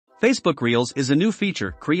Facebook Reels is a new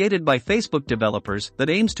feature created by Facebook developers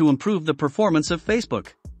that aims to improve the performance of Facebook.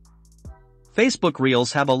 Facebook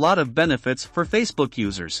Reels have a lot of benefits for Facebook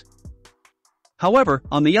users. However,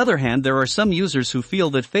 on the other hand, there are some users who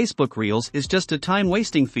feel that Facebook Reels is just a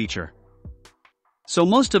time-wasting feature. So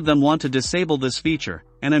most of them want to disable this feature,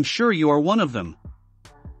 and I'm sure you are one of them.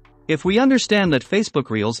 If we understand that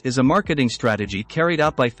Facebook Reels is a marketing strategy carried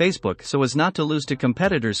out by Facebook so as not to lose to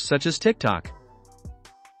competitors such as TikTok,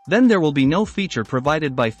 then there will be no feature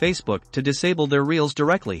provided by Facebook to disable their Reels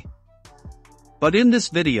directly. But in this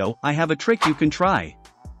video, I have a trick you can try.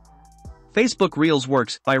 Facebook Reels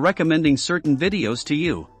works by recommending certain videos to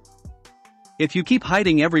you. If you keep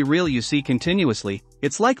hiding every reel you see continuously,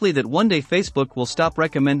 it's likely that one day Facebook will stop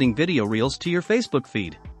recommending video reels to your Facebook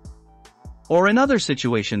feed. Or in other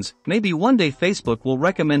situations, maybe one day Facebook will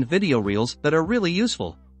recommend video reels that are really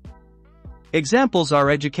useful. Examples are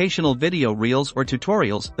educational video reels or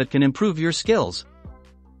tutorials that can improve your skills.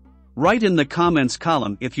 Write in the comments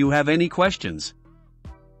column if you have any questions.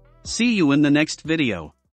 See you in the next video.